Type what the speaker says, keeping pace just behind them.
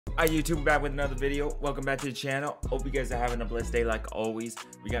Hi YouTube, back with another video. Welcome back to the channel. Hope you guys are having a blessed day like always.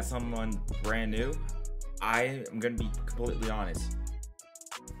 We got someone brand new. I am gonna be completely honest.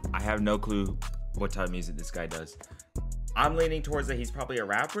 I have no clue what type of music this guy does. I'm leaning towards that he's probably a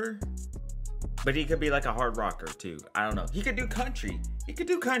rapper, but he could be like a hard rocker too. I don't know. He could do country. He could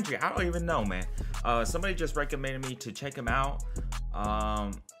do country. I don't even know, man. Somebody just recommended me to check him out.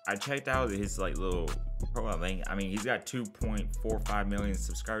 I checked out his like little profile thing. I mean, he's got 2.45 million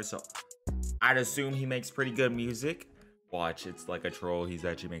subscribers, so I'd assume he makes pretty good music. Watch, it's like a troll. He's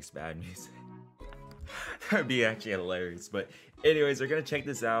actually makes bad music. That'd be actually hilarious. But anyways, we're gonna check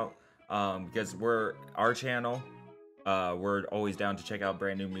this out because our channel. We're always down to check out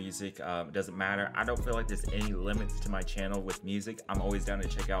brand new music. It doesn't matter. I don't feel like there's any limits to my channel with music. I'm always down to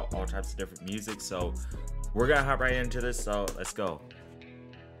check out all types of different music. So we're gonna hop right into this. So let's go.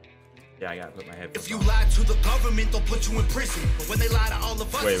 Yeah, I gotta put my headphones on. If you lie to the government, they'll put you in prison. But when they lie to all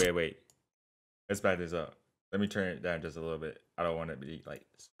of us. Wait. Let's back this up. Let me turn it down just a little bit. I don't want it to be like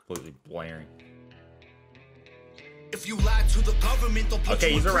completely blaring. If you lie to the government, they'll put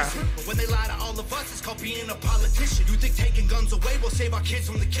you in prison. Rapper. But when they lie to all of us, it's called being a politician. You think taking guns away will save our kids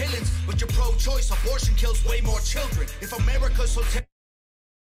from the killings, but you're pro-choice. Abortion kills way more children. If America's so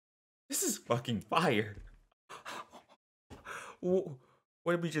this is fucking fire.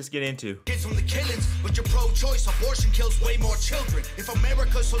 What did we just get into? Kids from the killings, but you're pro-choice. Abortion kills way more children. If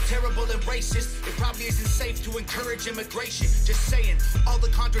America's so terrible and racist, it probably isn't safe to encourage immigration. Just saying, all the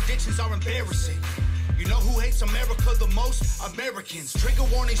contradictions are embarrassing. You know who hates America the most? Americans. Trigger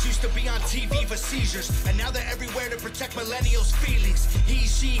warnings used to be on TV for seizures, and now they're everywhere to protect millennials' feelings. He,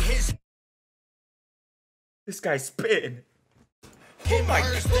 she, his. This guy's spitting. Him,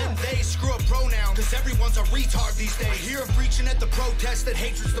 hers, them, they, screw a pronoun, cause everyone's a retard these days. I hear them preaching at the protest that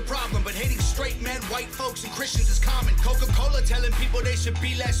hatred's the problem, but hating straight men, white folks, and Christians is common. Coca-Cola telling people they should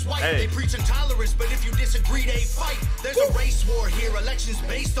be less white. They preach intolerance, but if you disagree, they fight. There's a race war here, elections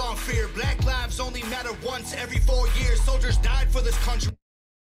based on fear. Black lives only matter once every 4 years. Soldiers died for this country.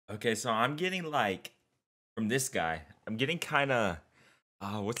 Okay, so I'm getting like, from this guy, I'm getting kind of,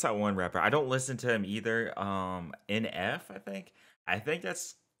 what's that one rapper? I don't listen to him either. NF, I think. I think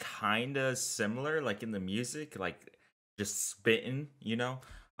that's kind of similar, like in the music, like just spitting, you know.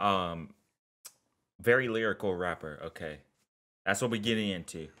 Very lyrical rapper. Okay, that's what we're getting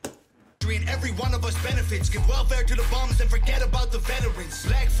into. And every one of us benefits. Give welfare to the bums and forget about the veterans.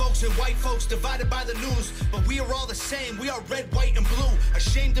 Black folks and white folks divided by the news, but we are all the same. We are red, white, and blue.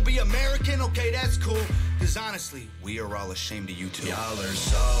 Ashamed to be American? Okay, that's cool. Cause honestly, we are all ashamed of you too. Y'all are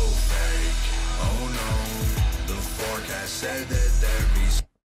so fake. Oh no. The forecast said that there'd be.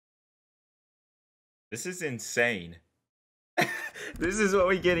 This is insane. This is what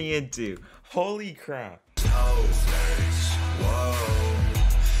we're getting into. Holy crap. Snowflakes. Whoa.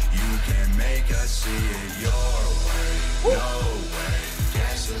 You can make us see it your way. No way.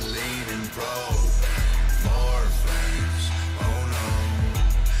 Gasoline and propane. More flames. Oh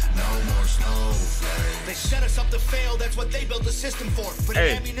no. No more snowflakes. They set us up to fail, that's what they built the system for. Put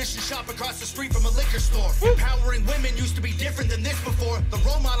an ammunition shop across the street from a liquor store. Empowering women used to be different than this before. The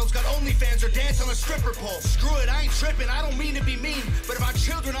role models got OnlyFans or dance on a stripper pole. Screw it, I ain't tripping, I don't mean to be mean, but if our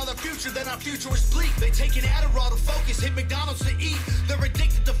children are the future, then our future is bleak. They take an Adderall to focus, hit McDonald's to eat. They're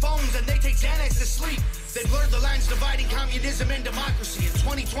addicted to phones and they take Xanax to sleep. They blurred the lines dividing communism and democracy. In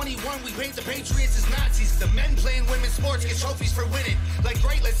 2021, we paint the patriots as Nazis. The men playing women's sports get trophies for winning. Like,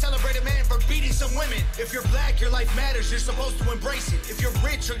 great, let's celebrate a man for beating some women. If you're black, your life matters. You're supposed to embrace it. If you're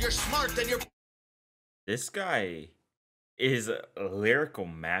rich or you're smart, then you're... This guy is a lyrical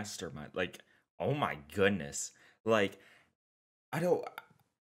mastermind. Like, oh my goodness. Like, I don't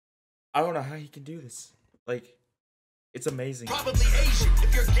know how he can do this. Like, it's amazing. Probably Asian.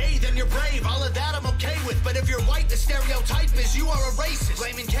 If you're gay, then you're brave. All of that I'm okay with. But if you're white, the stereotype is you are a racist.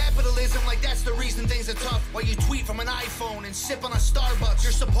 Blaming capitalism like that's the reason things are tough. While you tweet from an iPhone and sip on a Starbucks.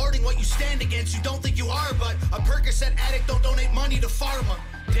 You're supporting what you stand against. You don't think you are, but a Percocet addict don't donate money to pharma.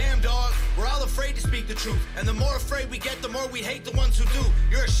 Damn, dog. We're all afraid to speak the truth. And the more afraid we get, the more we hate the ones who do.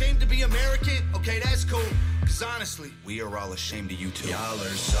 You're ashamed to be American? Okay, that's cool. Cause honestly, we are all ashamed of you too. Y'all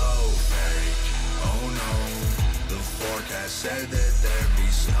are so fake. Oh no. The forecast said that there'd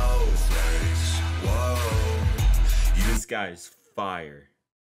be snowflakes. Whoa. This guy's fire.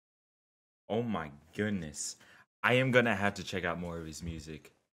 Oh my goodness. I am gonna have to check out more of his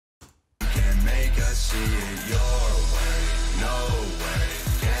music. You can make us see it your way. No way.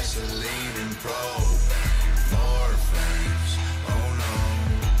 Gasoline and propane. More flames. Oh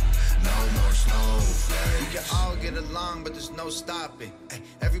no. No more snowflakes. We can all get along, but there's no stopping. Ay,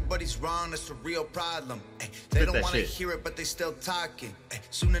 everybody's wrong, that's the real problem. Ay, They don't want to hear it, but they still talking. Ay,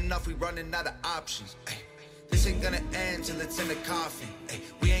 soon enough, we running out of options. Ay, this ain't gonna end till it's in the coffin. Ay,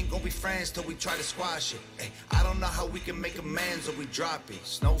 we ain't gonna be friends till we try to squash it. Ay, I don't know how we can make amends or we drop it.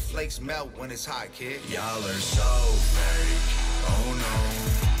 Snowflakes melt when it's hot, kid. Y'all are so fake. Oh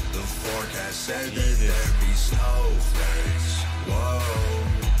no, the forecast said that there'd be snowflakes. Whoa,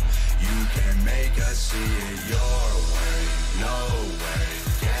 you can make us see it your way. No way,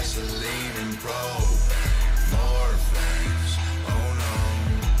 gasoline and propane. More flames, oh no,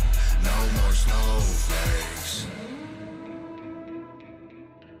 no more snowflakes.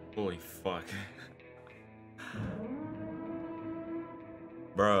 Holy fuck.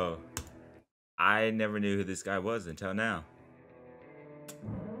 Bro, I never knew who this guy was until now.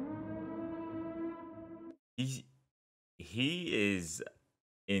 He is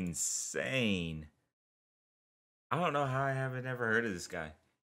insane. I don't know how I haven't ever heard of this guy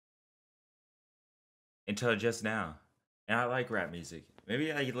until just now. And I like rap music.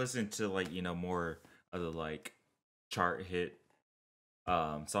 Maybe I could listen to, like, you know, more of the like chart hit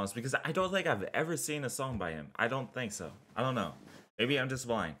songs, because I don't think I've ever seen a song by him. I don't think so. I don't know. Maybe I'm just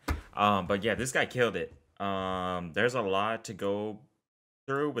blind. But yeah, this guy killed it. There's a lot to go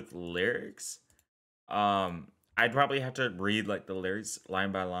through with lyrics. I'd probably have to read like the lyrics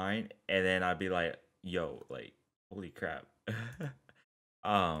line by line, and then I'd be like, yo, like, holy crap.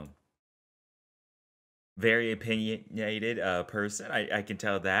 Very opinionated person. I can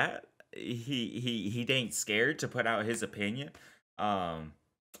tell that. He ain't scared to put out his opinion.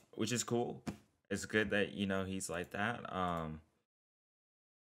 Which is cool. It's good that, you know, he's like that.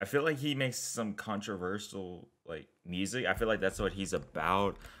 I feel like he makes some controversial like music. I feel like that's what he's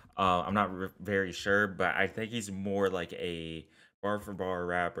about. I'm not very sure, but I think he's more like a bar for bar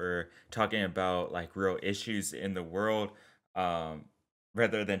rapper talking about like real issues in the world,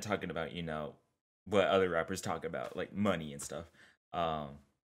 rather than talking about, you know, what other rappers talk about, like money and stuff. I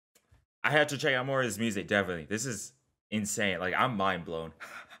had to check out more of his music, definitely. This is insane. Like, I'm mind blown.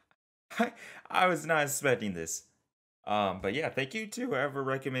 I was not expecting this. But yeah, thank you to whoever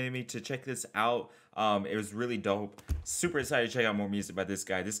recommended me to check this out. It was really dope. Super excited to check out more music by this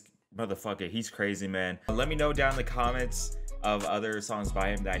guy. This motherfucker, he's crazy, man. Let me know down in the comments of other songs by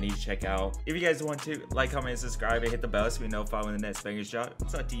him that I need to check out. If you guys want to, like, comment, and subscribe, and hit the bell so we know when the next banger shot.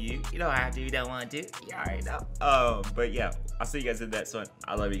 It's up to you. You don't have to. You don't want to. You already know. But yeah, I'll see you guys in the next one.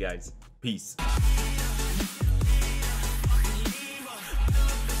 I love you guys. Peace.